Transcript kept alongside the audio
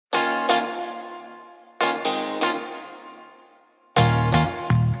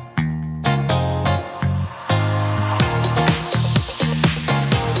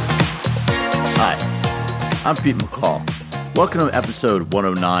I'm Pete McCall. Welcome to episode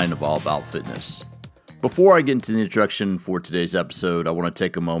 109 of All About Fitness. Before I get into the introduction for today's episode, I want to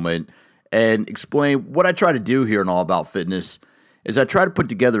take a moment and explain what I try to do here in All About Fitness is I try to put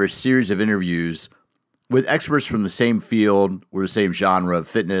together a series of interviews with experts from the same field or the same genre of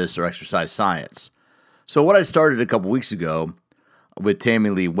fitness or exercise science. So what I started a couple weeks ago with Tammy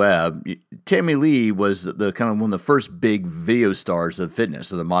Lee Webb. Tammy Lee was the kind of one of the first big video stars of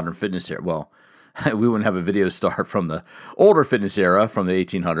fitness, of the modern fitness era. Well, we wouldn't have a video star from the older fitness era from the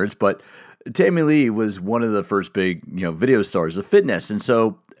 1800s, but Tammy Lee was one of the first big, video stars of fitness. And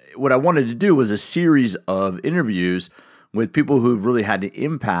so what I wanted to do was a series of interviews with people who've really had an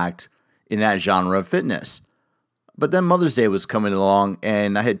impact in that genre of fitness. But then Mother's Day was coming along,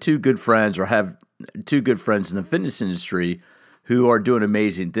 and I had two good friends, or have two good friends in the fitness industry who are doing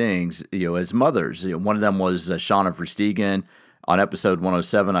amazing things, as mothers. One of them was Shauna Verstegen. On episode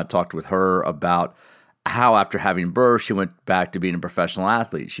 107, I talked with her about how after having birth, she went back to being a professional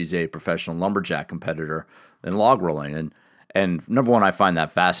athlete. She's a professional lumberjack competitor in log rolling. And number one, I find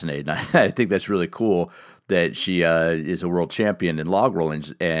that fascinating. I think that's really cool that she is a world champion in log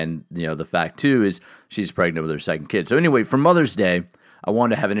rollings. And, the fact, too, is she's pregnant with her second kid. So anyway, for Mother's Day, I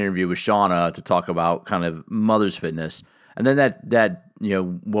wanted to have an interview with Shauna to talk about kind of mother's fitness. And then that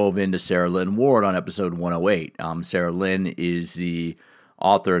wove into Sarah Lynn Ward on episode 108. Sarah Lynn is the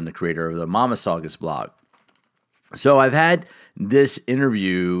author and the creator of the Mama Saugus blog. So I've had this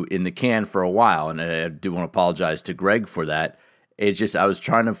interview in the can for a while, and I do want to apologize to Gregg for that. It's just I was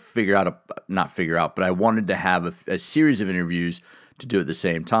trying to but I wanted to have a series of interviews to do at the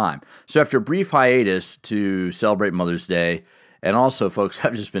same time. So after a brief hiatus to celebrate Mother's Day, and also, folks,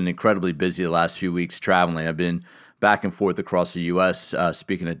 I've just been incredibly busy the last few weeks traveling. I've been back and forth across the U.S.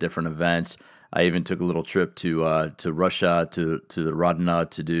 Speaking at different events. I even took a little trip to Russia, to the Rodna,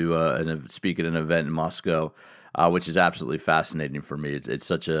 to do speak at an event in Moscow, which is absolutely fascinating for me. It's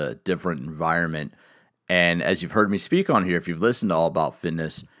such a different environment. And as you've heard me speak on here, if you've listened to All About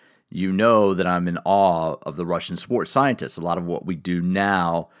Fitness, you know that I'm in awe of the Russian sports scientists. A lot of what we do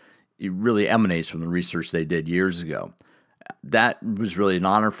now, it really emanates from the research they did years ago. That was really an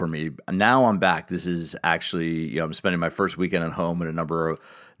honor for me. Now I'm back. This is actually, I'm spending my first weekend at home at a number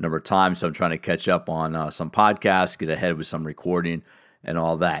of times, so I'm trying to catch up on some podcasts, get ahead with some recording, and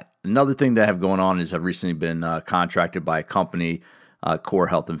all that. Another thing that I have going on is I've recently been contracted by a company, Core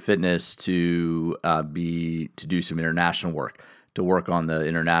Health and Fitness, to do some international work, to work on the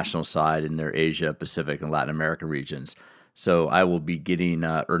international side in their Asia, Pacific, and Latin America regions. So I will be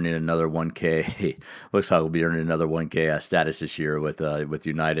earning another 1K. Looks like I will be earning another 1K status this year with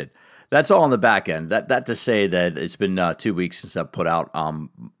United. That's all on the back end. That to say that it's been 2 weeks since I've put out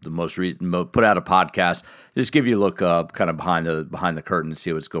put out a podcast. Just give you a look kind of behind the curtain and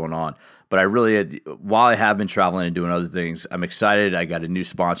see what's going on. But I really, while I have been traveling and doing other things, I'm excited. I got a new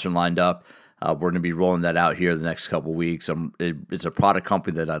sponsor lined up. We're going to be rolling that out here the next couple of weeks. It's a product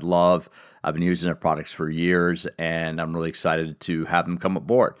company that I love. I've been using their products for years, and I'm really excited to have them come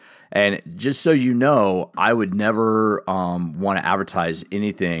aboard. And just so you know, I would never want to advertise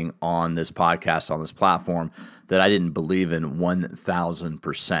anything on this podcast, on this platform, that I didn't believe in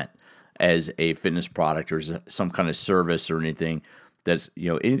 1,000% as a fitness product or as some kind of service or anything. That's,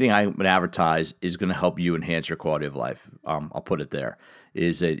 anything I would advertise is going to help you enhance your quality of life. I'll put it there.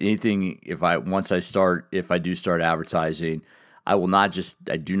 Is that anything, if I do start advertising, I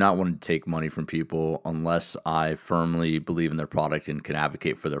do not want to take money from people unless I firmly believe in their product and can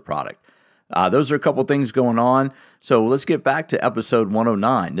advocate for their product. Those are a couple things going on. So let's get back to episode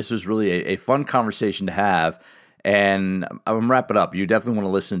 109. This was really a fun conversation to have. And I'm going to wrap it up. You definitely want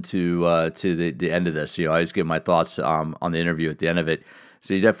to listen to the end of this. I always give my thoughts on the interview at the end of it.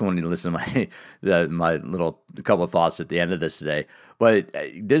 So you definitely need to listen to my little couple of thoughts at the end of this today. But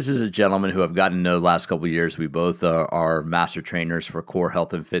this is a gentleman who I've gotten to know the last couple of years. We both are master trainers for Core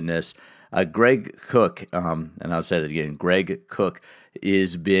Health and Fitness. Gregg Cook, and I'll say that again, Gregg Cook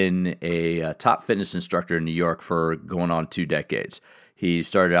has been a top fitness instructor in New York for going on 2 decades. He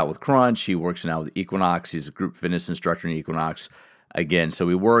started out with Crunch. He works now with Equinox. He's a group fitness instructor in Equinox. Again, so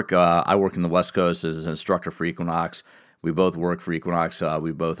we work. I work in the West Coast as an instructor for Equinox. We both work for Equinox.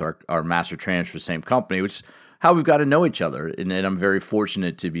 We both are master trainers for the same company, which is how we've got to know each other. And I'm very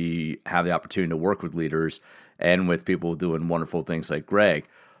fortunate to have the opportunity to work with leaders and with people doing wonderful things like Gregg.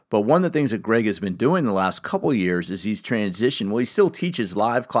 But one of the things that Gregg has been doing the last couple of years is he's transitioned. Well, he still teaches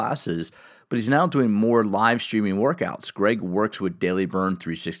live classes, but he's now doing more live streaming workouts. Gregg works with Daily Burn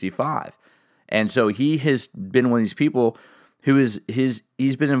 365. And so he has been one of these people who he's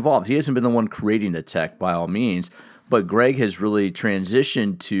been involved. He hasn't been the one creating the tech by all means, But Gregg has really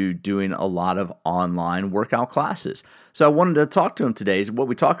transitioned to doing a lot of online workout classes. So I wanted to talk to him today. What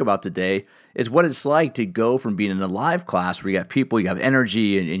we talk about today is what it's like to go from being in a live class where you got people, you have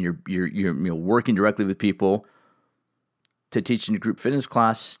energy, and you're working directly with people, to teaching a group fitness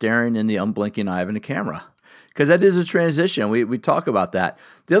class staring in the unblinking eye of a camera. Because that is a transition. We talk about that.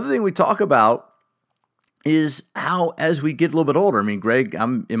 The other thing we talk about is how, as we get a little bit older, I mean, Gregg,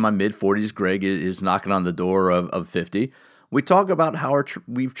 I'm in my mid-40s. Gregg is knocking on the door of 50. We talk about how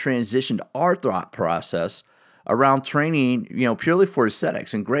we've transitioned our thought process around training, purely for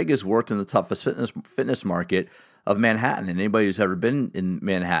aesthetics. And Gregg has worked in the toughest fitness market of Manhattan. And anybody who's ever been in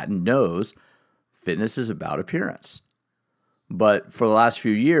Manhattan knows fitness is about appearance. But for the last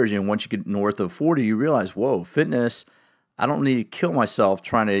few years, once you get north of 40, you realize, whoa, fitness, I don't need to kill myself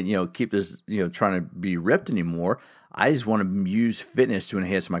trying to, keep this, trying to be ripped anymore. I just want to use fitness to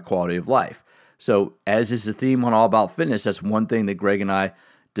enhance my quality of life. So as is the theme on All About Fitness, that's one thing that Gregg and I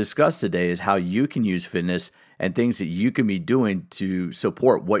discussed today is how you can use fitness and things that you can be doing to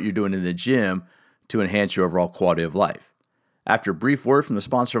support what you're doing in the gym to enhance your overall quality of life. After a brief word from the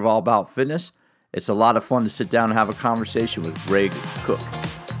sponsor of All About Fitness, it's a lot of fun to sit down and have a conversation with Gregg Cook,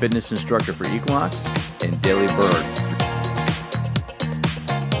 fitness instructor for Equinox and Daily Bird.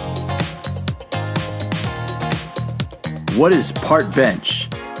 What is part bench,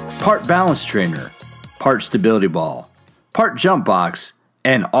 part balance trainer, part stability ball, part jump box,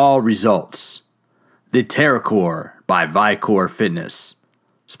 and all results? The TerraCore by Vicor Fitness.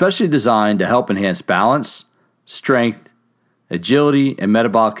 Specially designed to help enhance balance, strength, agility, and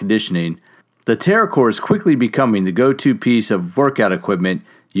metabolic conditioning, the TerraCore is quickly becoming the go-to piece of workout equipment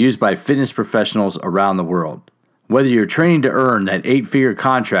used by fitness professionals around the world. Whether you're training to earn that 8-figure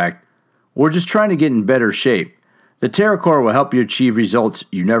contract or just trying to get in better shape, the TerraCore will help you achieve results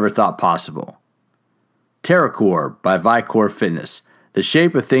you never thought possible. TerraCore by Vicor Fitness, the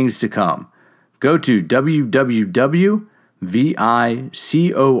shape of things to come. Go to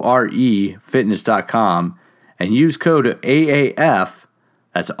www.vicorefitness.com and use code AAF,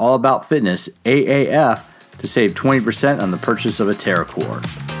 that's All About Fitness, AAF, to save 20% on the purchase of a TerraCore.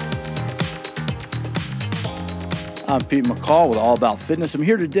 I'm Pete McCall with All About Fitness. I'm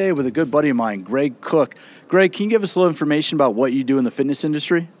here today with a good buddy of mine, Gregg Cook. Gregg, can you give us a little information about what you do in the fitness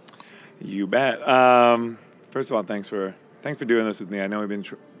industry? You bet. First of all, thanks for doing this with me. I know we've been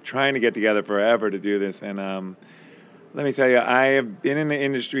trying to get together forever to do this, and let me tell you, I have been in the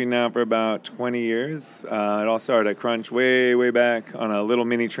industry now for about 20 years. It all started at Crunch way back on a little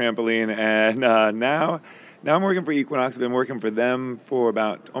mini trampoline, and now I'm working for Equinox. I've been working for them for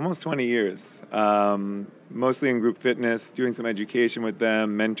about almost 20 years, mostly in group fitness, doing some education with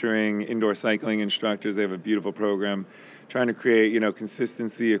them, mentoring indoor cycling instructors. They have a beautiful program, trying to create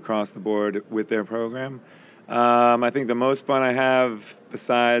consistency across the board with their program. I think the most fun I have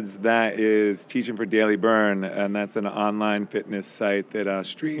besides that is teaching for Daily Burn, and that's an online fitness site that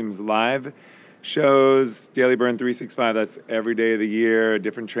streams live shows, Daily Burn 365. That's every day of the year, a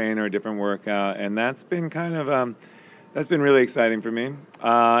different trainer, a different workout, and that's been that's been really exciting for me.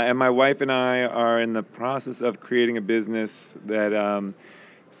 And my wife and I are in the process of creating a business that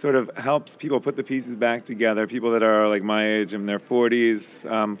sort of helps people put the pieces back together. People that are like my age, in their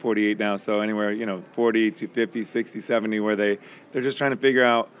 40s, 48 now, so anywhere, 40 to 50, 60, 70, where they're just trying to figure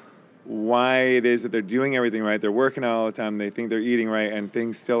out why it is that they're doing everything right. They're working out all the time. They think they're eating right, and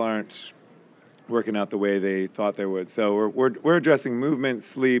things still aren't working out the way they thought they would. So we're addressing movement,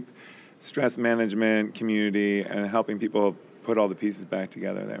 sleep, stress management, community, and helping people put all the pieces back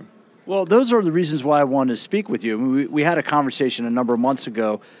together there. Well, those are the reasons why I wanted to speak with you. I mean, we had a conversation a number of months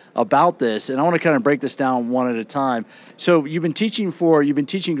ago about this, and I want to kind of break this down one at a time. So you've been teaching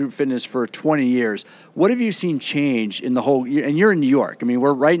group fitness for 20 years. What have you seen change in the whole, and you're in New York. I mean,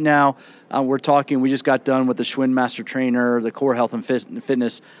 we're talking, we just got done with the Schwinn Master Trainer, the Core Health and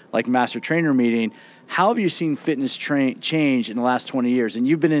Fitness Master Trainer meeting. How have you seen fitness change in the last 20 years? And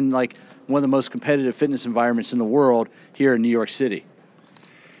you've been in one of the most competitive fitness environments in the world here in New York City.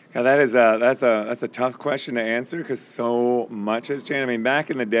 Now that's a tough question to answer because so much has changed. I mean, back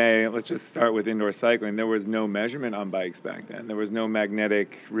in the day, let's just start with indoor cycling. There was no measurement on bikes back then. There was no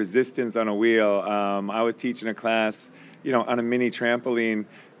magnetic resistance on a wheel. I was teaching a class, on a mini trampoline,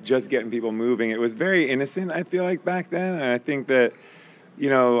 just getting people moving. It was very innocent, I feel like, back then. And I think that,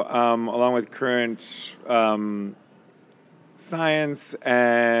 along with current science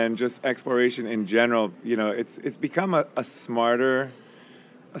and just exploration in general, it's become a smarter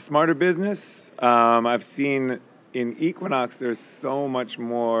business. I've seen in Equinox, there's so much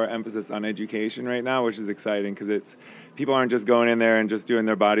more emphasis on education right now, which is exciting because people aren't just going in there and just doing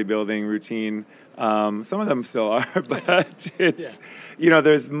their bodybuilding routine. Some of them still are, but it's,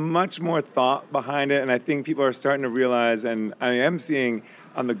 there's much more thought behind it. And I think people are starting to realize, and I am seeing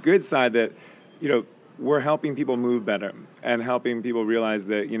on the good side that, we're helping people move better and helping people realize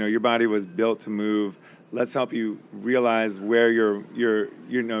that, your body was built to move. Let's help you realize where your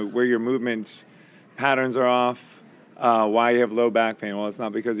movement patterns are off. Why you have low back pain? Well, it's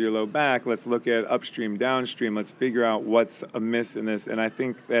not because of your low back. Let's look at upstream, downstream. Let's figure out what's amiss in this. And I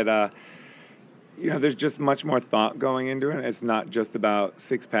think that, there's just much more thought going into it. It's not just about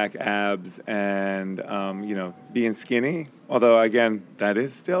six-pack abs and, being skinny. Although, again, that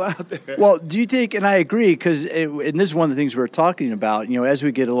is still out there. Well, do you think, and I agree, because and this is one of the things we're talking about, as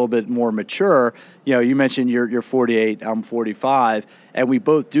we get a little bit more mature, you mentioned you're 48, I'm 45, and we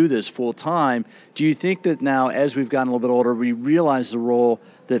both do this full time. Do you think that now, as we've gotten a little bit older, we realize the role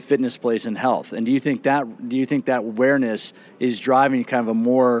that fitness plays in health? And do you think that awareness is driving kind of a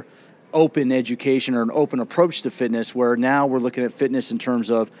more open education or an open approach to fitness, where now we're looking at fitness in terms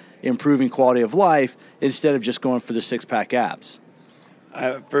of improving quality of life instead of just going for the six-pack abs?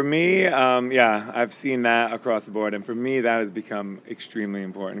 For me, I've seen that across the board. And for me, that has become extremely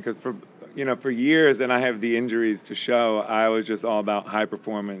important because for years, and I have the injuries to show, I was just all about high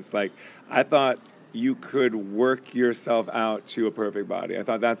performance. Like, I thought you could work yourself out to a perfect body. I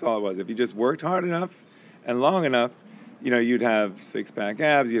thought that's all it was. If you just worked hard enough and long enough, you'd have six-pack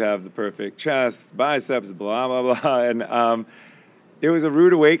abs, you'd have the perfect chest, biceps, blah, blah, blah. And it was a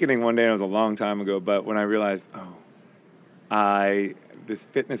rude awakening one day, and it was a long time ago, but when I realized, this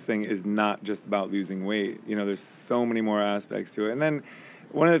fitness thing is not just about losing weight. There's so many more aspects to it. And then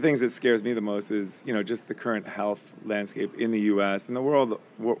one of the things that scares me the most is, just the current health landscape in the U.S. and the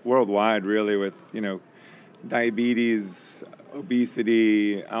worldwide, really, with, diabetes,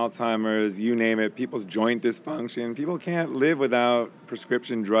 obesity, Alzheimer's, you name it, people's joint dysfunction. People can't live without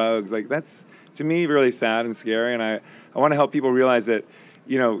prescription drugs. Like, that's, to me, really sad and scary. And I want to help people realize that,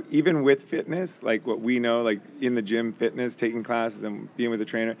 even with fitness, like what we know, like in the gym fitness, taking classes and being with a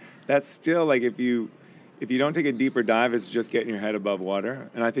trainer, that's still like, if you don't take a deeper dive, it's just getting your head above water.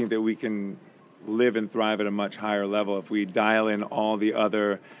 And I think that we can live and thrive at a much higher level if we dial in all the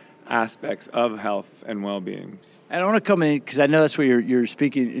other aspects of health and well-being. And I want to come in because I know that's what you're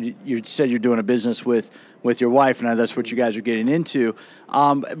speaking. You said you're doing a business with your wife, and that's what you guys are getting into.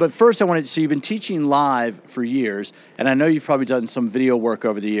 But first, I wanted to see, you've been teaching live for years, and I know you've probably done some video work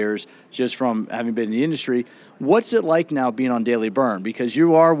over the years just from having been in the industry. What's it like now being on Daily Burn? Because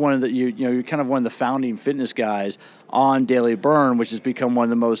you are one of the you're kind of one of the founding fitness guys on Daily Burn, which has become one of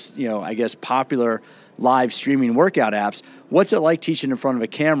the most popular live streaming workout apps. What's it like teaching in front of a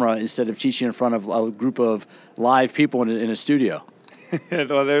camera instead of teaching in front of a group of live people in a studio?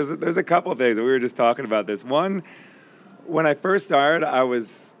 Well, there's a couple of things. We were just talking about this. One, when I first started, I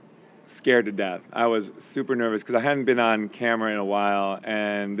was scared to death. I was super nervous because I hadn't been on camera in a while,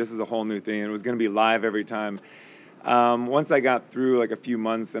 and this is a whole new thing. It was going to be live every time. Once I got through like a few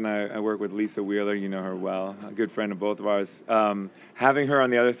months, and I work with Lisa Wheeler, you know her well, a good friend of both of ours. Having her on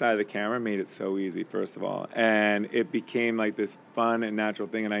the other side of the camera made it so easy, first of all. And it became like this fun and natural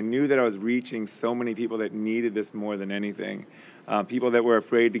thing. And I knew that I was reaching so many people that needed this more than anything. People that were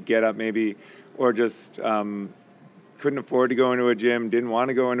afraid to get up maybe, or just couldn't afford to go into a gym, didn't want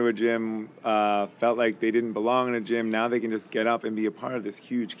to go into a gym, felt like they didn't belong in a gym. Now they can just get up and be a part of this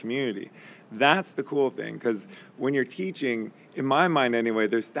huge community. That's the cool thing, because when you're teaching, in my mind anyway,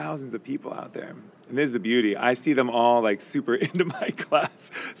 there's thousands of people out there. And this is the beauty. I see them all like super into my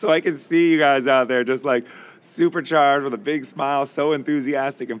class. So I can see you guys out there just like supercharged with a big smile, so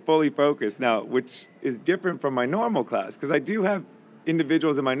enthusiastic and fully focused. Now, which is different from my normal class, because I do have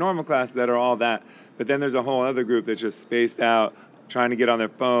individuals in my normal class that are all that. But then there's a whole other group that's just spaced out, trying to get on their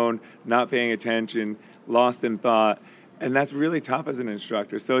phone, not paying attention, lost in thought. And that's really tough as an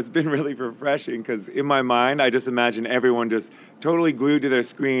instructor. So it's been really refreshing, because in my mind, I just imagine everyone just totally glued to their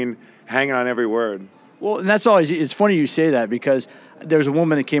screen, hanging on every word. Well, and that's always, it's funny you say that, because there's a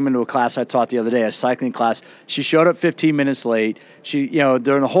woman that came into a class I taught the other day, a cycling class. She showed up 15 minutes late. She,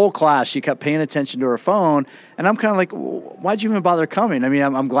 during the whole class, she kept paying attention to her phone. And I'm kind of like, why'd you even bother coming? I mean,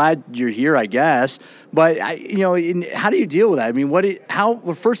 I'm glad you're here, I guess. But, how do you deal with that? I mean,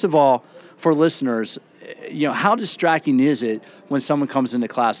 well, first of all, for listeners, how distracting is it when someone comes into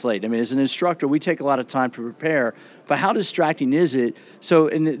class late? I mean, as an instructor, we take a lot of time to prepare, but how distracting is it? So,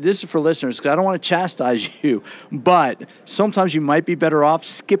 and this is for listeners, because I don't want to chastise you, but sometimes you might be better off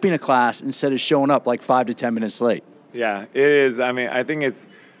skipping a class instead of showing up like 5 to 10 minutes late. Yeah, it is. I mean, I think it's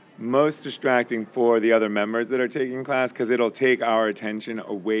most distracting for the other members that are taking class, because it'll take our attention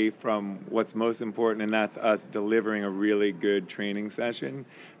away from what's most important, and that's us delivering a really good training session.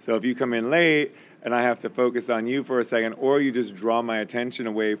 So if you come in late and I have to focus on you for a second, or you just draw my attention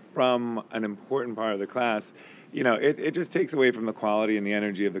away from an important part of the class, it just takes away from the quality and the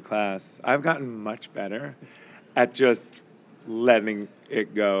energy of the class. I've gotten much better at just letting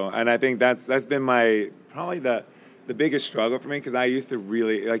it go. And I think that's been probably the biggest struggle for me, because I used to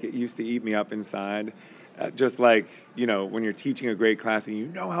really, it used to eat me up inside. Just like, when you're teaching a great class and you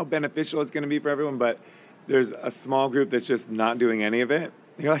know how beneficial it's going to be for everyone, but there's a small group that's just not doing any of it.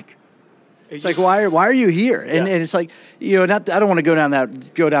 You're like, it's like, why are you here? And it's like, I don't want to go down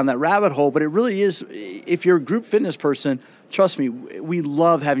that rabbit hole, but it really is. If you're a group fitness person, trust me, we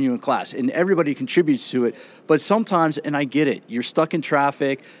love having you in class, and everybody contributes to it. But sometimes, and I get it, you're stuck in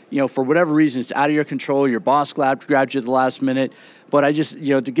traffic. For whatever reason, it's out of your control. Your boss grabbed you at the last minute. But I just,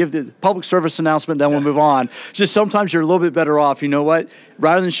 to give the public service announcement, then we'll move on. Just sometimes you're a little bit better off. You know what?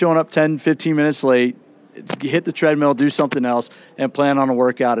 Rather than showing up 10, 15 minutes late, you hit the treadmill, do something else, and plan on a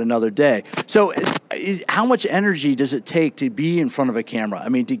workout another day. So how much energy does it take to be in front of a camera? I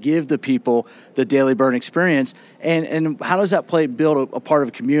mean, to give the people the Daily Burn experience, and how does that build a part of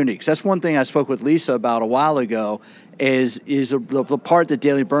a community? Because that's one thing I spoke with Lisa about a while ago, is the part that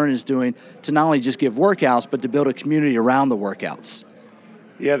Daily Burn is doing to not only just give workouts, but to build a community around the workouts.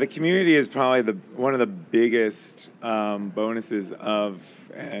 Yeah, the community is probably one of the biggest bonuses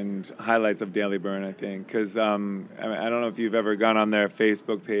and highlights of Daily Burn, I think, because I don't know if you've ever gone on their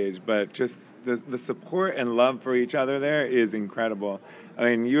Facebook page, but just the support and love for each other there is incredible. I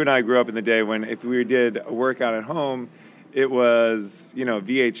mean, you and I grew up in the day when if we did a workout at home, it was,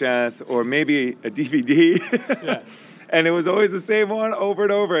 VHS or maybe a DVD. Yeah. And it was always the same one over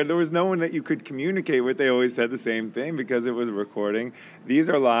and over. And there was no one that you could communicate with. They always said the same thing because it was a recording. These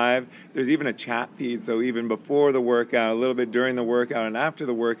are live. There's even a chat feed. So even before the workout, a little bit during the workout, and after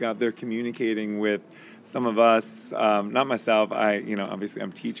the workout, they're communicating with some of us. Not myself. Obviously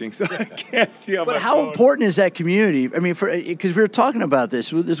I'm teaching, so I can't deal with But how important is that community? I mean, because we were talking about this.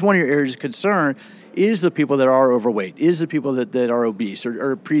 This is one of your areas of concern, is the people that are overweight, is the people that are obese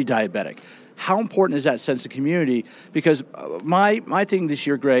or pre-diabetic. How important is that sense of community? Because my thing this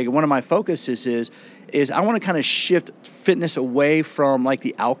year, Greg, one of my focuses is I want to kind of shift fitness away from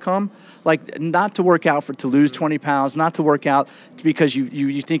the outcome, not to work out to lose 20 pounds, not to work out because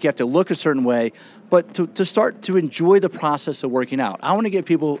you think you have to look a certain way, but to start to enjoy the process of working out. I want to get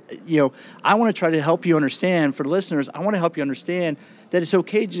people, I want to try to help you understand, for the listeners, I want to help you understand that it's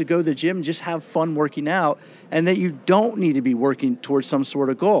okay to go to the gym and just have fun working out, and that you don't need to be working towards some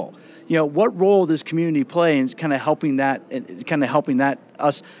sort of goal. What role does community play in kind of helping that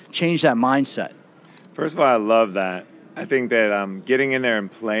us change that mindset? First of all, I love that. I think that getting in there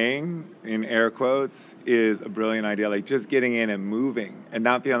and playing, in air quotes, is a brilliant idea. Just getting in and moving and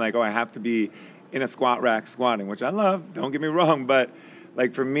not feeling like, I have to be in a squat rack squatting, which I love, don't get me wrong, but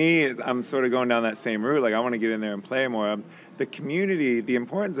for me, I'm sort of going down that same route. I want to get in there and play more. The community, the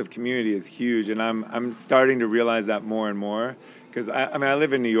importance of community is huge, and I'm starting to realize that more and more. Because I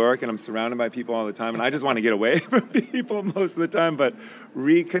live in New York and I'm surrounded by people all the time, and I just want to get away from people most of the time. But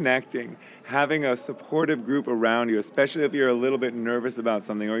reconnecting, having a supportive group around you, especially if you're a little bit nervous about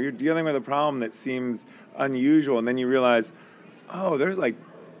something or you're dealing with a problem that seems unusual, and then you realize, there's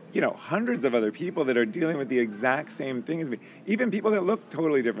hundreds of other people that are dealing with the exact same thing as me. Even people that look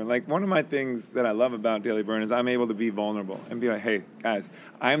totally different. One of my things that I love about Daily Burn is I'm able to be vulnerable and be like, hey, guys,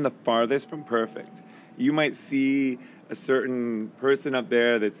 I'm the farthest from perfect. You might see a certain person up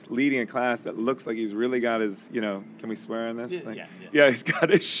there that's leading a class that looks like he's really got his, can we swear on this? Yeah, he's got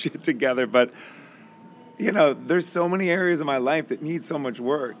his shit together. But, there's so many areas of my life that need so much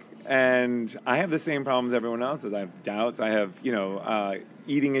work. And I have the same problems everyone else does. I have doubts. I have,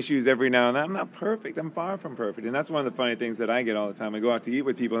 eating issues every now and then. I'm not perfect. I'm far from perfect. And that's one of the funny things that I get all the time. I go out to eat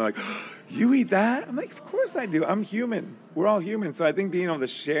with people and they're like, you eat that? I'm like, of course I do. I'm human. We're all human. So I think being able to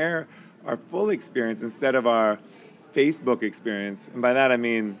share our full experience instead of our Facebook experience. And by that, I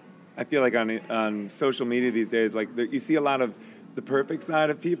mean, I feel like on social media these days, you see a lot of the perfect side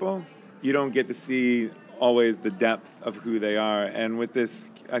of people. You don't get to see always the depth of who they are. And with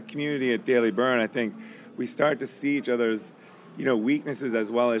this community at Daily Burn, I think we start to see each other's, weaknesses as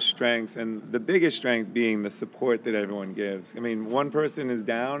well as strengths. And the biggest strength being the support that everyone gives. I mean, one person is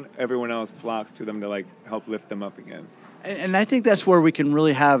down, everyone else flocks to them to help lift them up again. And I think that's where we can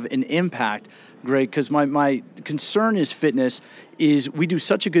really have an impact, Greg, because my concern is fitness is we do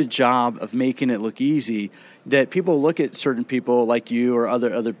such a good job of making it look easy that people look at certain people like you or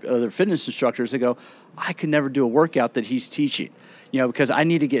other fitness instructors, they go, I could never do a workout that he's teaching, because I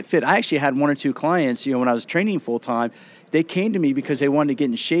need to get fit. I actually had one or two clients, when I was training full time, they came to me because they wanted to get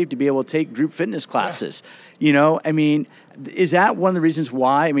in shape to be able to take group fitness classes. Is that one of the reasons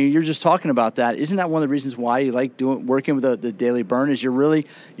why? You're just talking about that. Isn't that one of the reasons why you like working with the daily burn? Is you're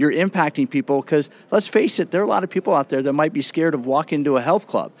impacting people? Because let's face it, there are a lot of people out there that might be scared of walking into a health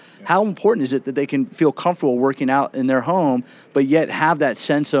club. Yeah. How important is it that they can feel comfortable working out in their home, but yet have that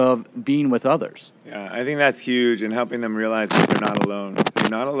sense of being with others? Yeah, I think that's huge, and helping them realize that they're not alone. You're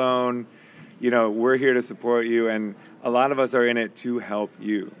not alone. We're here to support you, and a lot of us are in it to help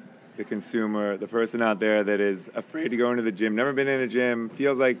you, the consumer, the person out there that is afraid to go into the gym, never been in a gym,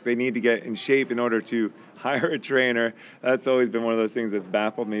 feels like they need to get in shape in order to hire a trainer. That's always been one of those things that's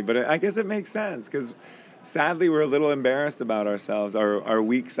baffled me, but I guess it makes sense, because sadly we're a little embarrassed about ourselves, our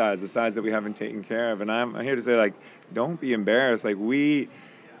weak sides, the sides that we haven't taken care of. And I'm here to say, don't be embarrassed.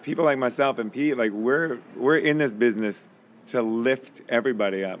 People like myself and Pete, we're in this business to lift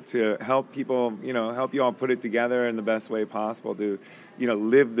everybody up, to help people, help you all put it together in the best way possible to,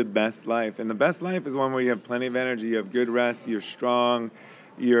 live the best life. And the best life is one where you have plenty of energy, you have good rest, you're strong,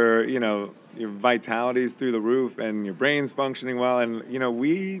 your vitality is through the roof, and your brain's functioning well. And,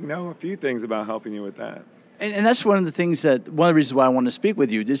 we know a few things about helping you with that. And that's one of the reasons why I wanted to speak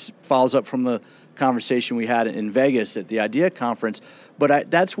with you. This follows up from the conversation we had in Vegas at the IDEA conference.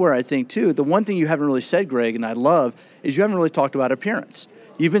 But that's where I think, too, the one thing you haven't really said, Greg, and I love, is you haven't really talked about appearance.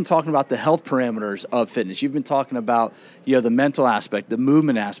 You've been talking about the health parameters of fitness. You've been talking about, the mental aspect, the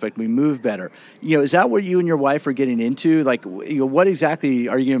movement aspect. We move better. Is that what you and your wife are getting into? What exactly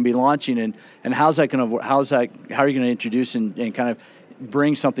are you going to be launching, and how are you going to introduce and kind of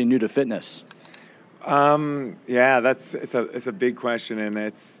bring something new to fitness? It's a big question, and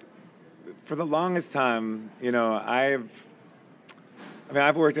it's, for the longest time, I've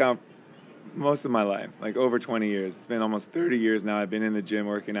worked out most of my life, over 20 years. It's been almost 30 years now I've been in the gym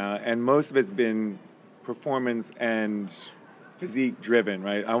working out, and most of it's been performance and physique driven,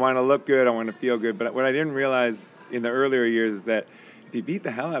 right? I want to look good, I want to feel good, but what I didn't realize in the earlier years is that if you beat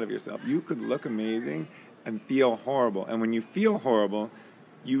the hell out of yourself, you could look amazing and feel horrible. And when you feel horrible,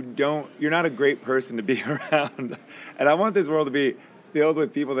 you're not a great person to be around. And I want this world to be filled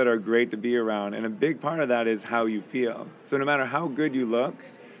with people that are great to be around. And a big part of that is how you feel. So no matter how good you look,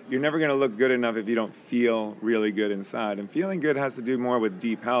 you're never going to look good enough if you don't feel really good inside. And feeling good has to do more with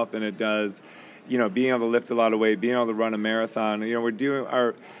deep health than it does, being able to lift a lot of weight, being able to run a marathon.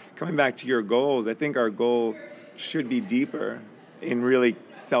 Coming back to your goals, I think our goal should be deeper in really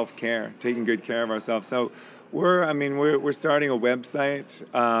self-care, taking good care of ourselves. So we're starting a website.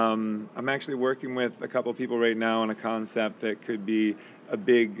 I'm actually working with a couple people right now on a concept that could be a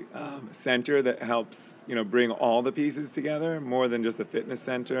big center that helps, bring all the pieces together, more than just a fitness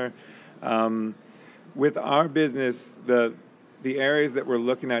center. With our business, the areas that we're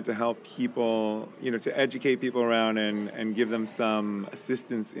looking at to help people, to educate people around and give them some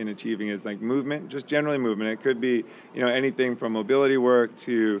assistance in achieving is movement, just generally movement. It could be, anything from mobility work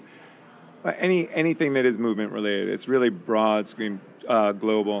to anything that is movement related. It's really broad screen,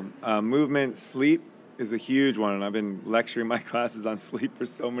 global. Movement, sleep is a huge one, and I've been lecturing my classes on sleep for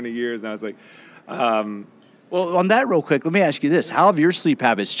so many years now. It's well, on that real quick, let me ask you this. How have your sleep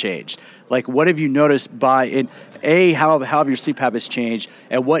habits changed? What have you noticed how have your sleep habits changed,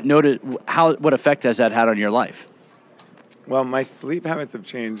 and what effect has that had on your life? Well, my sleep habits have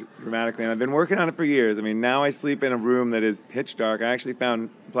changed dramatically, and I've been working on it for years. Now I sleep in a room that is pitch dark. I actually found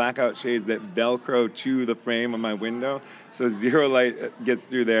blackout shades that Velcro to the frame of my window, so zero light gets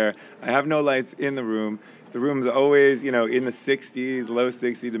through there. I have no lights in the room. The room's always, in the 60s, low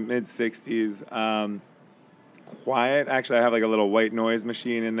 60s to mid 60s. Quiet. Actually, I have a little white noise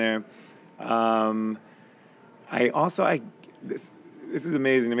machine in there. This is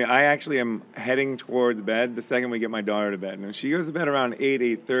amazing to me. I actually am heading towards bed the second we get my daughter to bed. And she goes to bed around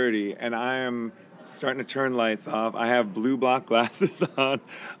 8:30, and I am starting to turn lights off. I have blue block glasses on.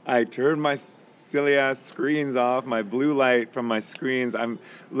 I turn my silly ass screens off, my blue light from my screens. I'm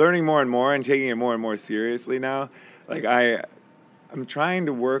learning more and more and taking it more and more seriously now. I'm trying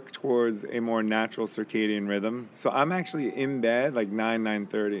to work towards a more natural circadian rhythm. So I'm actually in bed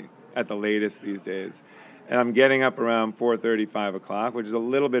 9:30 at the latest these days. And I'm getting up around 4:30, 5 o'clock, which is a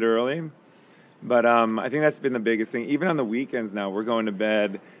little bit early. But I think that's been the biggest thing. Even on the weekends now, we're going to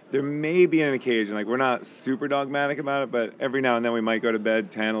bed. There may be an occasion, we're not super dogmatic about it, but every now and then we might go to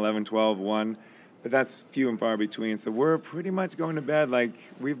bed 10, 11, 12, 1. But that's few and far between. So we're pretty much going to bed like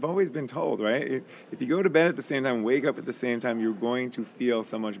we've always been told, right? If you go to bed at the same time, wake up at the same time, you're going to feel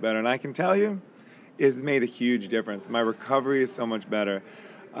so much better. And I can tell you, it's made a huge difference. My recovery is so much better.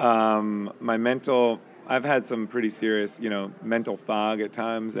 I've had some pretty serious, mental fog at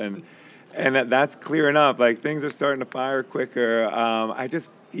times, and that's clearing up. Like things are starting to fire quicker. I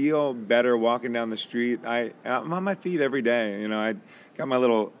just feel better walking down the street. I'm on my feet every day. I got my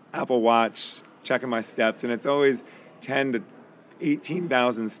little Apple Watch checking my steps, and it's always 10 to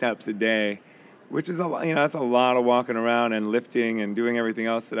 18,000 steps a day, which is a lot. That's a lot of walking around and lifting and doing everything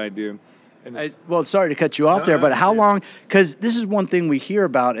else that I do. Well, sorry to cut you off there, but how long? Because this is one thing we hear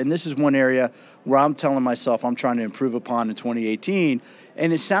about, and this is one area where I'm telling myself I'm trying to improve upon in 2018.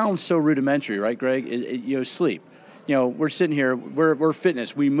 And it sounds so rudimentary, right, Greg? Sleep. We're sitting here, we're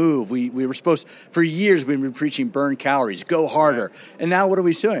fitness, we move, we were supposed, for years we've been preaching burn calories, go harder. Right. And now what are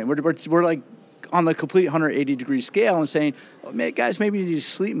we doing? We're like on the complete 180-degree scale and saying, oh, man, guys, maybe you need to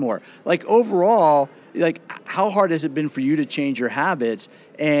sleep more. Like overall, like how hard has it been for you to change your habits?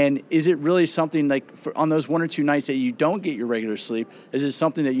 And is it really something like on those 1 or 2 nights that you don't get your regular sleep, is it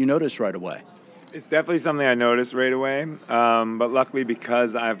something that you notice right away? It's definitely something I noticed right away, but luckily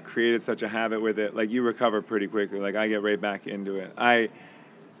because I've created such a habit with it, like you recover pretty quickly. Like I get right back into it.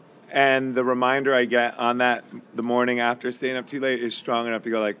 And the reminder I get on that the morning after staying up too late is strong enough to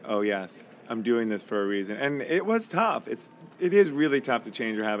go like, oh yes, I'm doing this for a reason. And it was tough. It is really tough to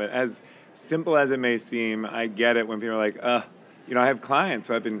change your habit. As simple as it may seem, I get it when people are like, I have clients,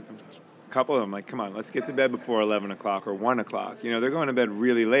 so a couple of them like, come on, let's get to bed before 11 o'clock or 1 o'clock. They're going to bed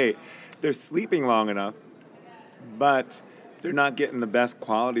really late. They're sleeping long enough, but they're not getting the best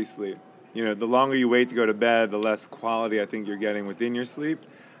quality sleep. The longer you wait to go to bed, the less quality I think you're getting within your sleep.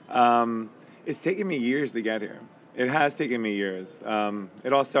 It's taken me years to get here. It has taken me years.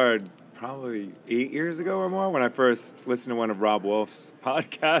 It all started probably 8 years ago or more when I first listened to one of Rob Wolf's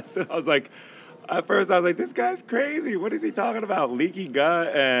podcasts. And at first I was like, this guy's crazy. What is he talking about? Leaky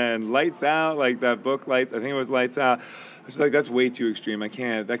gut and lights out, like that book, I think it was Lights Out. I was like, that's way too extreme.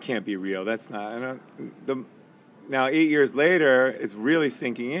 That can't be real. That's not. Now 8 years later, it's really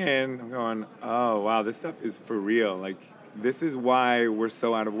sinking in. I'm going, oh, wow, this stuff is for real. Like, this is why we're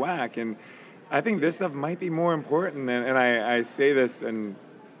so out of whack. And I think this stuff might be more important than, and I say this and,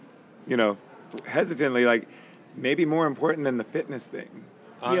 hesitantly, like maybe more important than the fitness thing.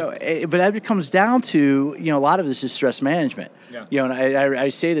 But that comes down to, a lot of this is stress management. Yeah. And I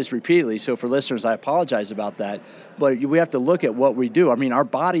say this repeatedly, so for listeners, I apologize about that. But we have to look at what we do. I mean, our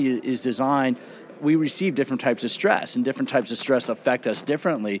body is designed, we receive different types of stress, and different types of stress affect us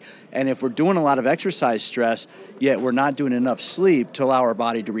differently. And if we're doing a lot of exercise stress, yet we're not doing enough sleep to allow our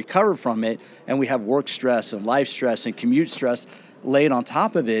body to recover from it, and we have work stress and life stress and commute stress laid on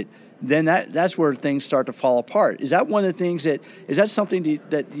top of it, then that's where things start to fall apart. Is that one of the things is that something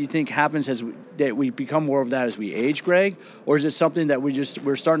that you think happens that we become more of that as we age, Greg? Or is it something that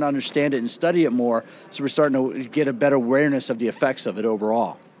we're starting to understand it and study it more, so we're starting to get a better awareness of the effects of it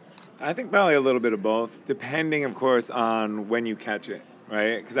overall? I think probably a little bit of both, depending, of course, on when you catch it,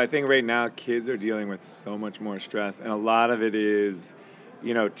 right? Because I think right now kids are dealing with so much more stress, and a lot of it is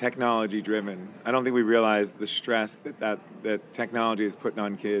technology driven. I don't think we realize the stress that technology is putting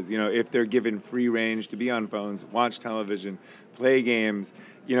on kids. If they're given free range to be on phones, watch television, play games,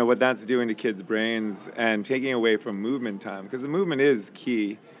 what that's doing to kids' brains and taking away from movement time, because the movement is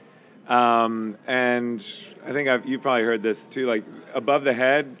key. And I think you've probably heard this too, like above the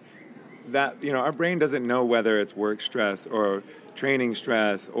head, that, our brain doesn't know whether it's work stress or training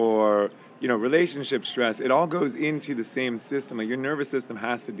stress or relationship stress. It all goes into the same system. Like your nervous system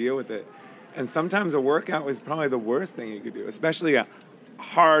has to deal with it. And sometimes a workout is probably the worst thing you could do, especially a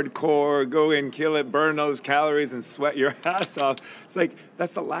hardcore, go in, kill it, burn those calories and sweat your ass off. It's like,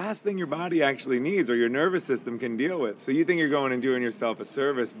 that's the last thing your body actually needs or your nervous system can deal with. So you think you're going and doing yourself a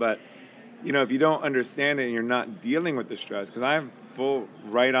service, but if you don't understand it and you're not dealing with the stress, because I'm full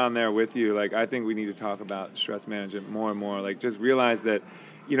right on there with you. Like, I think we need to talk about stress management more and more. Like, just realize that,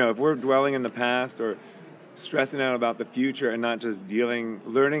 if we're dwelling in the past or stressing out about the future and not just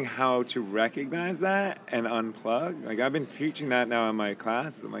learning how to recognize that and unplug. Like, I've been teaching that now in my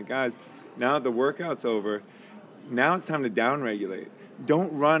classes. I'm like, guys, now that the workout's over, now it's time to downregulate.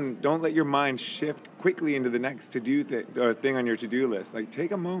 Don't let your mind shift quickly into the next to-do thing on your to-do list. Like,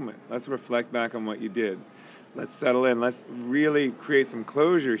 take a moment. Let's reflect back on what you did. Let's settle in. Let's really create some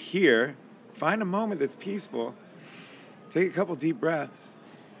closure here. Find a moment that's peaceful. Take a couple deep breaths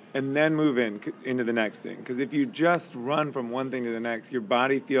and then move into the next thing. Because if you just run from one thing to the next, your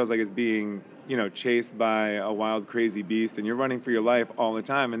body feels like it's being, chased by a wild, crazy beast, and you're running for your life all the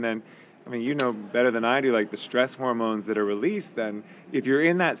time. And then, better than I do, like the stress hormones that are released, then if you're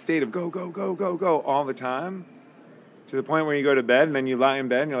in that state of go, go, go, go, go all the time, to the point where you go to bed and then you lie in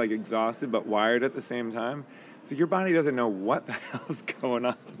bed and you're like exhausted but wired at the same time, So your body doesn't know what the hell's going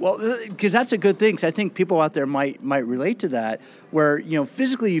on. Well, because that's a good thing. Because I think people out there might relate to that, where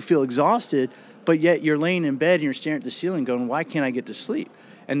physically you feel exhausted, but yet you're laying in bed and you're staring at the ceiling, going, "Why can't I get to sleep?"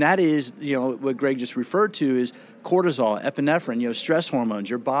 And that is, what Gregg just referred to is cortisol, epinephrine, stress hormones.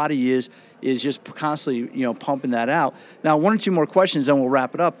 Your body is just constantly, pumping that out. Now, one or two more questions, then we'll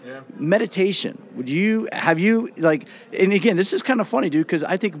wrap it up. Yeah. Meditation. Have you and again, this is kind of funny, dude, because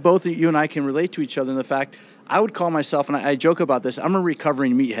I think both you and I can relate to each other in the fact I would call myself, and I joke about this, I'm a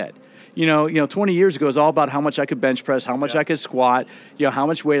recovering meathead. 20 years ago, it was all about how much I could bench press, how much I could squat, how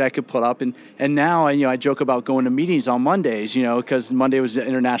much weight I could put up. And now, I joke about going to meetings on Mondays, because Monday was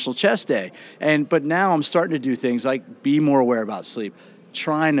International Chest Day. But now I'm starting to do things like be more aware about sleep,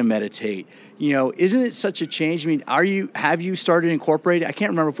 trying to meditate. Isn't it such a change? I mean, have you started incorporating? I can't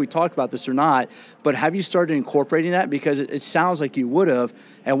remember if we talked about this or not, but have you started incorporating that? Because it sounds like you would have.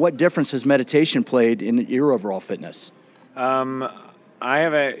 And what difference has meditation played in your overall fitness? I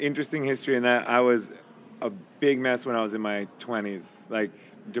have an interesting history in that I was a big mess when I was in my 20s, like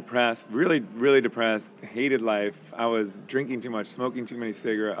depressed, really, really depressed, hated life. I was drinking too much, smoking too many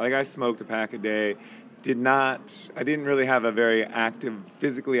cigarettes. Like I smoked a pack a day. I didn't really have a very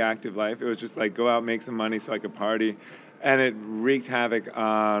physically active life. It was just like go out, make some money so I could party. And it wreaked havoc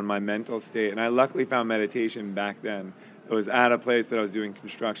on my mental state. And I luckily found meditation back then. It was at a place that I was doing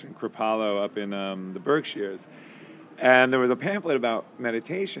construction, Krippalo, up in the Berkshires. And there was a pamphlet about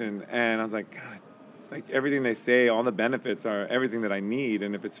meditation, and I was like, God, like everything they say, all the benefits are everything that I need.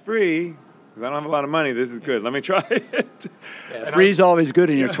 And if it's free, because I don't have a lot of money, this is good. Let me try it. Yeah, free's always good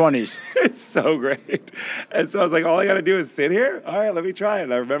in your 20s. It's so great. And so I was like, all I got to do is sit here? All right, let me try it.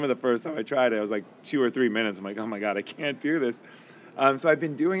 And I remember the first time I tried it, it was like 2 or 3 minutes. I'm like, oh my God, I can't do this. So I've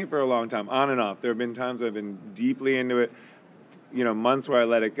been doing it for a long time, on and off. There have been times I've been deeply into it, months where I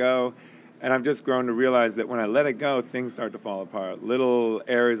let it go. And I've just grown to realize that when I let it go, things start to fall apart. Little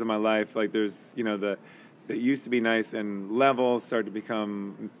areas of my life, like there's, that used to be nice and level, start to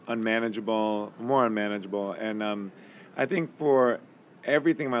become more unmanageable. And I think for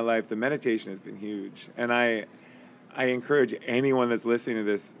everything in my life, the meditation has been huge. And I encourage anyone that's listening to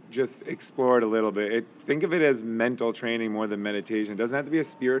this, just explore it a little bit. Think of it as mental training more than meditation. It doesn't have to be a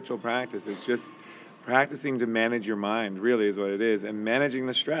spiritual practice. It's just practicing to manage your mind, really, is what it is, and managing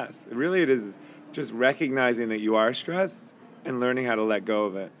the stress. It is just recognizing that you are stressed and learning how to let go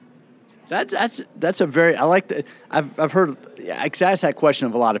of it. That's a very, I like that. I've heard, I asked that question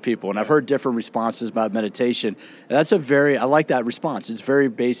of a lot of people, and I've heard different responses about meditation. And I like that response. It's very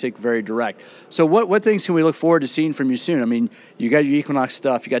basic, very direct. So what things can we look forward to seeing from you soon? I mean, you got your Equinox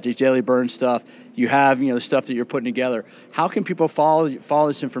stuff, you got the Daily Burn stuff, you have, the stuff that you're putting together. How can people follow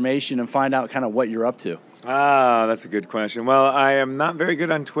this information and find out kind of what you're up to? That's a good question. Well, I am not very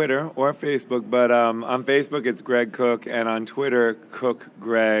good on Twitter or Facebook, but on Facebook it's Gregg Cook, and on Twitter, Cook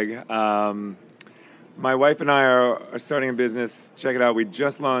Gregg. My wife and I are starting a business. Check it out. We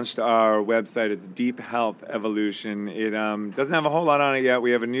just launched our website. It's Deep Health Evolution. It doesn't have a whole lot on it yet. We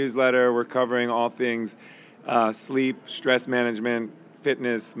have a newsletter. We're covering all things sleep, stress management,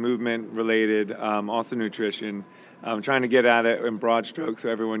 fitness, movement related, also nutrition. I'm trying to get at it in broad strokes so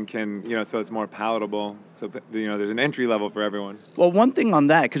everyone can, so it's more palatable. So, there's an entry level for everyone. Well, one thing on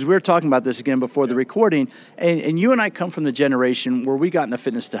that, because we were talking about this again before the recording, and you and I come from the generation where we got into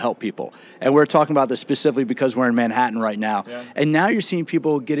fitness to help people. And we're talking about this specifically because we're in Manhattan right now. Yeah. And now you're seeing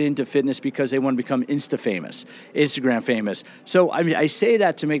people get into fitness because they want to become Instagram famous. So, I say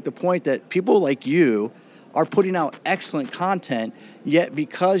that to make the point that people like you are putting out excellent content, yet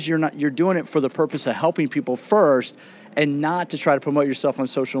because you're doing it for the purpose of helping people first and not to try to promote yourself on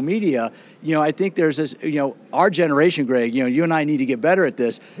social media, I think there's this, our generation, Gregg, you and I need to get better at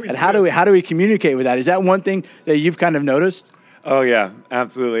this. And how do we communicate with that? Is that one thing that you've kind of noticed? Oh, yeah,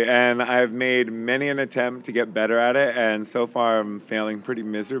 absolutely. And I've made many an attempt to get better at it, and so far I'm failing pretty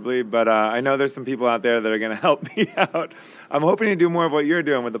miserably. But I know there's some people out there that are going to help me out. I'm hoping to do more of what you're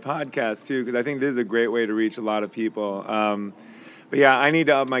doing with the podcast, too, because I think this is a great way to reach a lot of people. But yeah, I need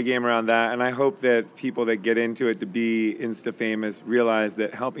to up my game around that, and I hope that people that get into it to be Insta famous realize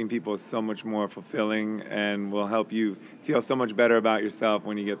that helping people is so much more fulfilling and will help you feel so much better about yourself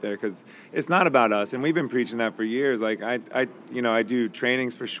when you get there, because it's not about us, and we've been preaching that for years. Like I do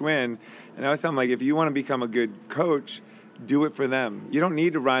trainings for Schwinn, and I always tell them, like, if you want to become a good coach, do it for them. You don't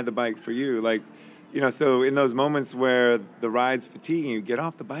need to ride the bike for you. Like, so in those moments where the ride's fatiguing you, get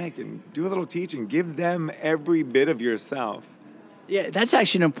off the bike and do a little teaching. Give them every bit of yourself. Yeah, that's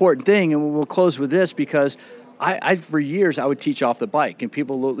actually an important thing, and we'll close with this because I for years I would teach off the bike, and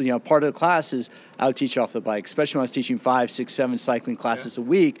people, part of the classes I would teach off the bike, especially when I was teaching 5, 6, 7 cycling classes a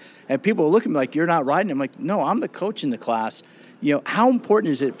week, and people would look at me like, you're not riding. I'm like, no, I'm the coach in the class. How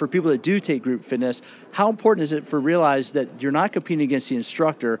important is it for people that do take group fitness? How important is it for realize that you're not competing against the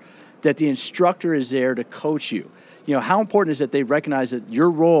instructor, that the instructor is there to coach you? How important is it they recognize that your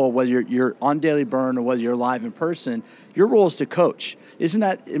role, whether you're on Daily Burn or whether you're live in person, your role is to coach. Isn't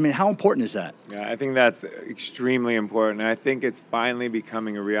that, how important is that? Yeah, I think that's extremely important. And I think it's finally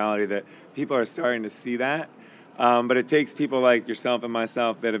becoming a reality that people are starting to see that. But it takes people like yourself and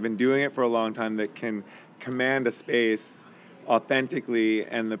myself that have been doing it for a long time that can command a space authentically,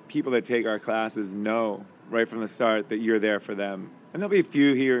 and the people that take our classes know right from the start that you're there for them. And there'll be a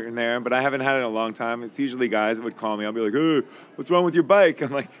few here and there, but I haven't had it in a long time. It's usually guys that would call me. I'll be like, "Hey, what's wrong with your bike?"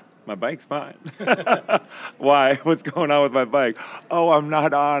 I'm like, "My bike's fine." "Why? What's going on with my bike?" "Oh, I'm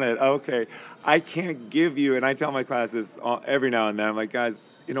not on it." "Okay." I can't give you, and I tell my classes every now and then, I'm like, "Guys,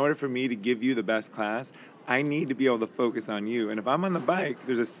 in order for me to give you the best class, I need to be able to focus on you. And if I'm on the bike,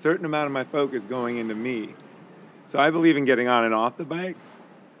 there's a certain amount of my focus going into me. So I believe in getting on and off the bike,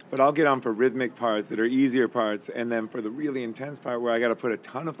 but I'll get on for rhythmic parts that are easier parts, and then for the really intense part where I got to put a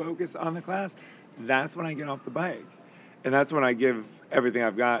ton of focus on the class, that's when I get off the bike. And that's when I give everything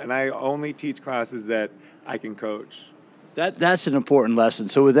I've got, and I only teach classes that I can coach. That's an important lesson.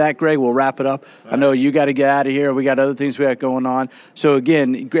 So with that, Greg, we'll wrap it up. I know you got to get out of here. We got other things we got going on. So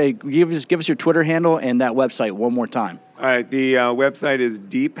again, Greg, give us your Twitter handle and that website one more time. All right, the website is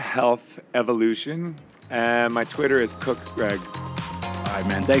Deep Health Evolution, and my Twitter is Cook Greg. All right,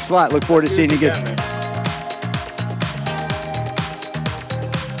 man. Thanks a lot. Look forward to seeing you again.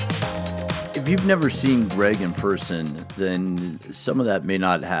 If you've never seen Greg in person, then some of that may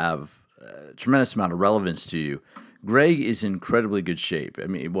not have a tremendous amount of relevance to you. Greg is in incredibly good shape.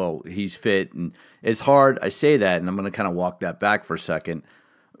 He's fit, and it's hard. I say that, and I'm going to kind of walk that back for a second,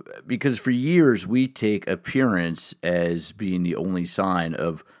 because for years we take appearance as being the only sign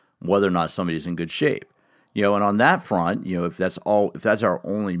of whether or not somebody's in good shape. And on that front, if that's our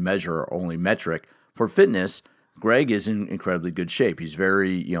only measure, our only metric for fitness, Greg is in incredibly good shape. He's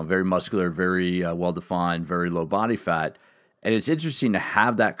very muscular, very well-defined, very low body fat. And it's interesting to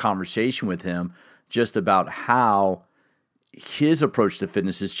have that conversation with him just about how his approach to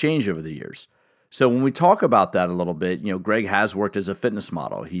fitness has changed over the years. So when we talk about that a little bit, Greg has worked as a fitness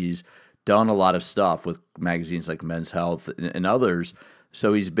model. He's done a lot of stuff with magazines like Men's Health and others.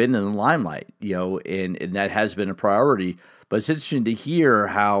 So he's been in the limelight, and that has been a priority. But it's interesting to hear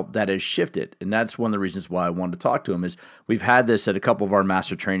how that has shifted. And that's one of the reasons why I wanted to talk to him is we've had this at a couple of our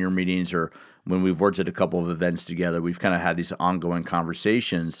master trainer meetings, or when we've worked at a couple of events together, we've kind of had these ongoing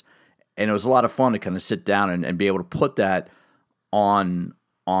conversations. And it was a lot of fun to kind of sit down and be able to put that on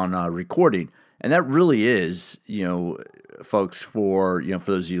recording. And that really is, folks, for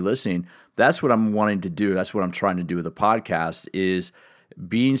those of you listening, that's what I'm wanting to do. That's what I'm trying to do with the podcast, is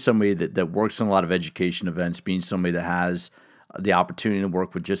being somebody that works in a lot of education events, being somebody that has the opportunity to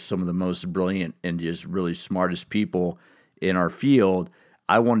work with just some of the most brilliant and just really smartest people in our field.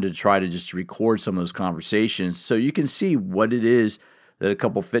 I wanted to try to just record some of those conversations so you can see what it is that a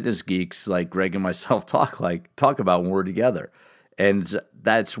couple fitness geeks like Greg and myself talk about when we're together. And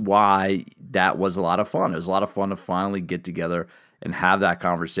that's why that was a lot of fun. It was a lot of fun to finally get together and have that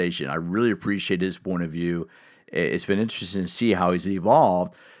conversation. I really appreciate his point of view. It's been interesting to see how he's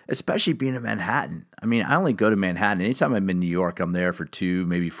evolved, especially being in Manhattan. I only go to Manhattan. Anytime I'm in New York, I'm there for 2,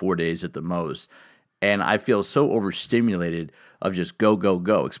 maybe 4 days at the most. And I feel so overstimulated of just go, go,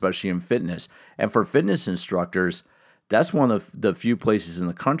 go, especially in fitness. And for fitness instructors, that's one of the few places in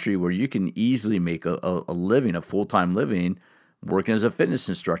the country where you can easily make a living, a full-time living, working as a fitness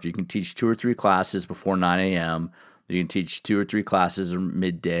instructor. You can teach 2 or 3 classes before 9 a.m., you can teach 2 or 3 classes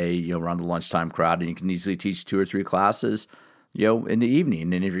midday, around the lunchtime crowd, and you can easily teach 2 or 3 classes, in the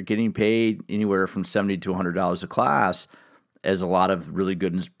evening. And if you're getting paid anywhere from $70 to $100 a class, as a lot of really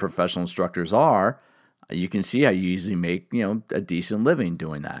good professional instructors are, you can see how you easily make, a decent living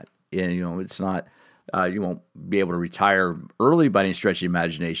doing that. And, it's not, you won't be able to retire early by any stretch of the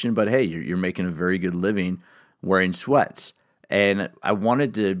imagination, but hey, you're making a very good living wearing sweats. And I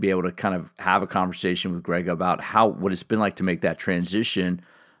wanted to be able to kind of have a conversation with Greg about what it's been like to make that transition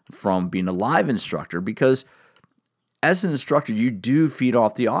from being a live instructor, because as an instructor, you do feed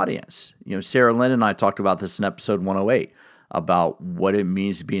off the audience. Sarah Lynn and I talked about this in episode 108 about what it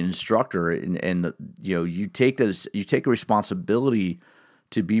means to be an instructor, and you take a responsibility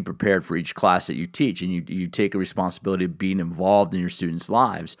to be prepared for each class that you teach, and you take a responsibility of being involved in your students'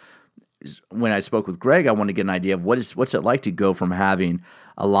 lives. when I spoke with Gregg, I wanted to get an idea of what's it like to go from having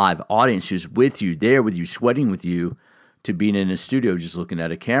a live audience who's with you, there with you, sweating with you, to being in a studio just looking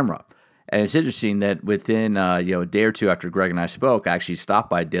at a camera. And it's interesting that within a day or two after Gregg and I spoke, I actually stopped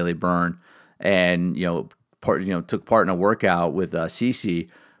by Daily Burn and took part in a workout with Cece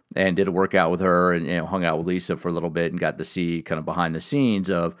and did a workout with her and hung out with Lisa for a little bit and got to see kind of behind the scenes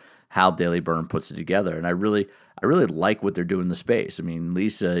of how Daily Burn puts it together. And I really like what they're doing in the space. I mean,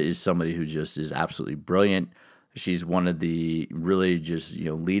 Lisa is somebody who just is absolutely brilliant. She's one of the really just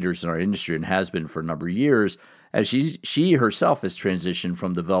leaders in our industry and has been for a number of years, as she herself has transitioned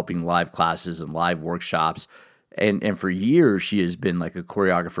from developing live classes and live workshops, and for years she has been like a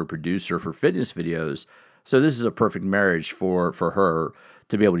choreographer producer for fitness videos. So this is a perfect marriage for her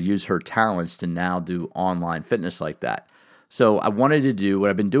to be able to use her talents to now do online fitness like that. So I wanted to do what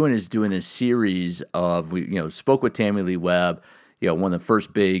I've been doing is doing this series of, we spoke with Tammy Lee Webb, one of the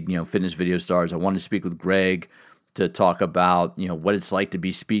first big fitness video stars. I wanted to speak with Gregg to talk about what it's like to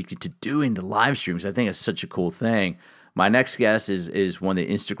be speaking to doing the live streams. I think it's such a cool thing. My next guest is one of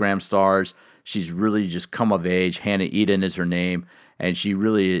the Instagram stars. She's really just come of age. Hannah Eden is her name, and she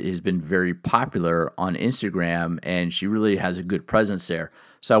really has been very popular on Instagram, and she really has a good presence there.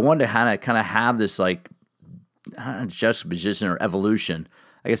 So I wanted to kind of have this like juxtaposition or evolution.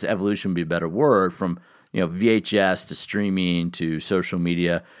 I guess evolution would be a better word, from VHS to streaming to social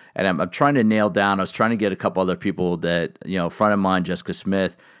media. And I'm trying to nail down, I was trying to get a couple other people that, a friend of mine, Jessica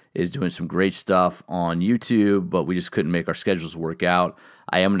Smith, is doing some great stuff on YouTube, but we just couldn't make our schedules work out.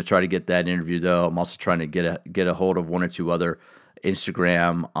 I am going to try to get that interview though. I'm also trying to get a hold of one or two other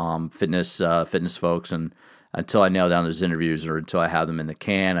Instagram fitness folks, and until I nail down those interviews or until I have them in the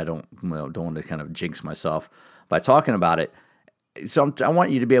can, I don't want to kind of jinx myself by talking about it. So I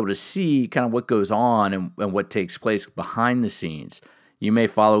want you to be able to see kind of what goes on and what takes place behind the scenes. You may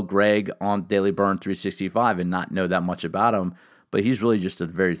follow Gregg on Daily Burn 365 and not know that much about him, but he's really just a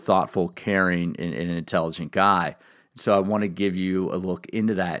very thoughtful, caring, and intelligent guy. So I want to give you a look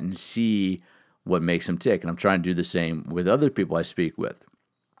into that and see what makes him tick. And I'm trying to do the same with other people I speak with.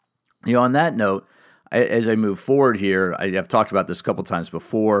 On that note, as I move forward here, I've talked about this a couple times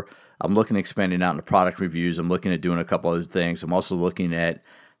before. I'm looking at expanding out into product reviews. I'm looking at doing a couple other things. I'm also looking at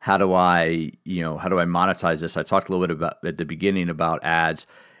how do I monetize this? I talked a little bit about at the beginning about ads,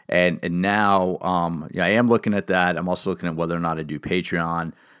 and now I am looking at that. I'm also looking at whether or not I do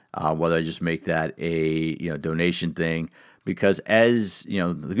Patreon, whether I just make that a donation thing. Because as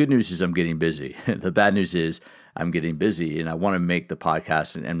the good news is I'm getting busy. The bad news is I'm getting busy, and I want to make the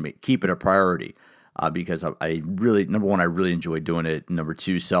podcast and keep it a priority. Because I really, number one, I really enjoy doing it. Number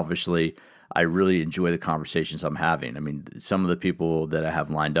two, selfishly, I really enjoy the conversations I'm having. I mean, some of the people that I have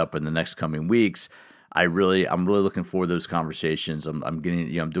lined up in the next coming weeks, I'm really looking forward to those conversations. I'm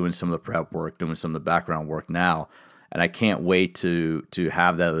getting, I'm doing some of the prep work, doing some of the background work now, and I can't wait to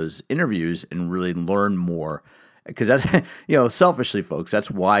have those interviews and really learn more. Because that's, selfishly, folks,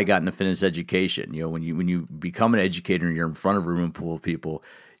 that's why I got into fitness education. When you become an educator and you're in front of a room full of people,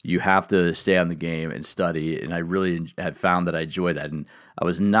 you have to stay on the game and study, and I really have found that I enjoy that. And I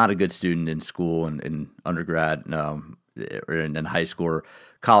was not a good student in school and in undergrad or in high school or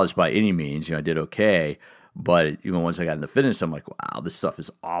college by any means. I did okay, but even once I got into fitness, I'm like, wow, this stuff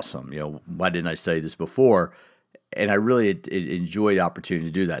is awesome. Why didn't I study this before? And I really enjoy the opportunity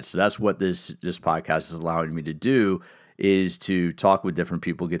to do that. So that's what this podcast is allowing me to do, is to talk with different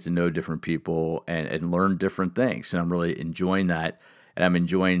people, get to know different people, and learn different things. And I'm really enjoying that. And I'm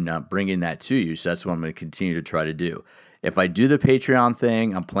enjoying bringing that to you. So that's what I'm going to continue to try to do. If I do the Patreon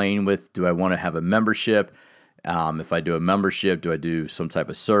thing, I'm playing with, do I want to have a membership? If I do a membership, do I do some type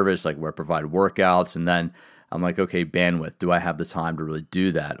of service, like where I provide workouts? And then I'm like, okay, bandwidth. Do I have the time to really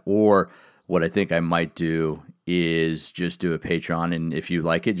do that? Or what I think I might do is just do a Patreon, and if you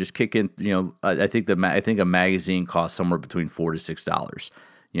like it, just kick in. I think a magazine costs somewhere between $4 to $6.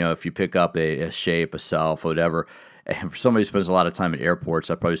 If you pick up a Shape, a Self, whatever. And for somebody who spends a lot of time at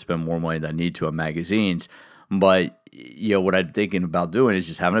airports, I probably spend more money than I need to on magazines. But what I'm thinking about doing is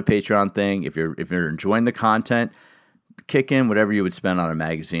just having a Patreon thing. If you're enjoying the content, kick in whatever you would spend on a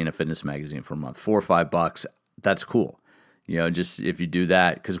magazine, a fitness magazine for a month, $4 or $5. That's cool. Just if you do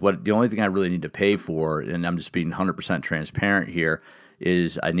that, because the only thing I really need to pay for, and I'm just being 100% transparent here,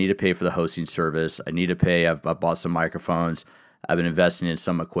 is I need to pay for the hosting service. I need to pay. I've bought some microphones. I've been investing in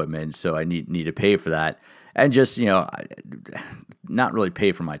some equipment, so I need to pay for that. And just, not really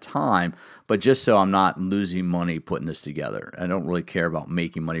pay for my time, but just so I'm not losing money putting this together. I don't really care about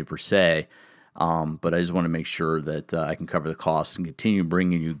making money per se, but I just want to make sure that I can cover the costs and continue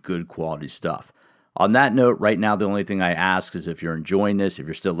bringing you good quality stuff. On that note, right now, the only thing I ask is if you're enjoying this, if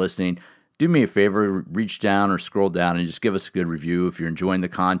you're still listening, do me a favor, reach down or scroll down and just give us a good review if you're enjoying the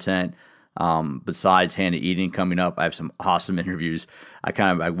content. Besides Hannah Eating coming up, I have some awesome interviews. I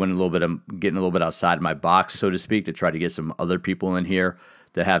went I'm getting a little bit outside of my box, so to speak, to try to get some other people in here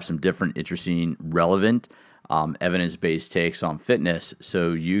that have some different, interesting, relevant, evidence-based takes on fitness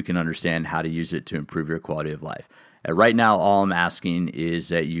so you can understand how to use it to improve your quality of life. And right now, all I'm asking is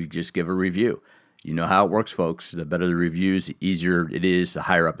that you just give a review. You know how it works, folks. The better the reviews, the easier it is, the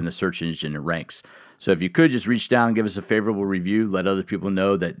higher up in the search engine it ranks. So if you could just reach down and give us a favorable review, let other people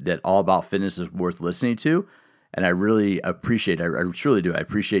know that All About Fitness is worth listening to. And I really appreciate it. I truly do. I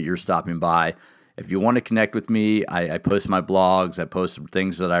appreciate your stopping by. If you want to connect with me, I post my blogs. I post some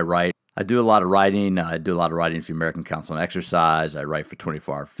things that I write. I do a lot of writing. I do a lot of writing for the American Council on Exercise. I write for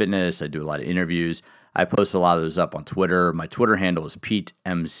 24 Hour Fitness. I do a lot of interviews. I post a lot of those up on Twitter. My Twitter handle is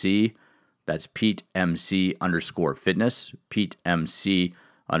PeteMC. That's PeteMC_fitness.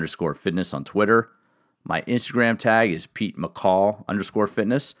 PeteMC_fitness on Twitter. My Instagram tag is Pete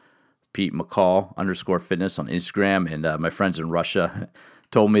McCall_fitness. Pete McCall_fitness on Instagram. And my friends in Russia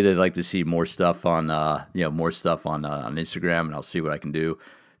told me they'd like to see more stuff on Instagram, and I'll see what I can do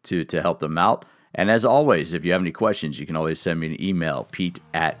to help them out. And as always, if you have any questions, you can always send me an email,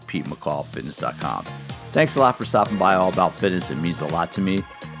 pete@PeteMcCallFitness.com. Thanks a lot for stopping by All About Fitness. It means a lot to me,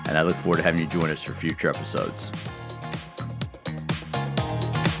 and I look forward to having you join us for future episodes.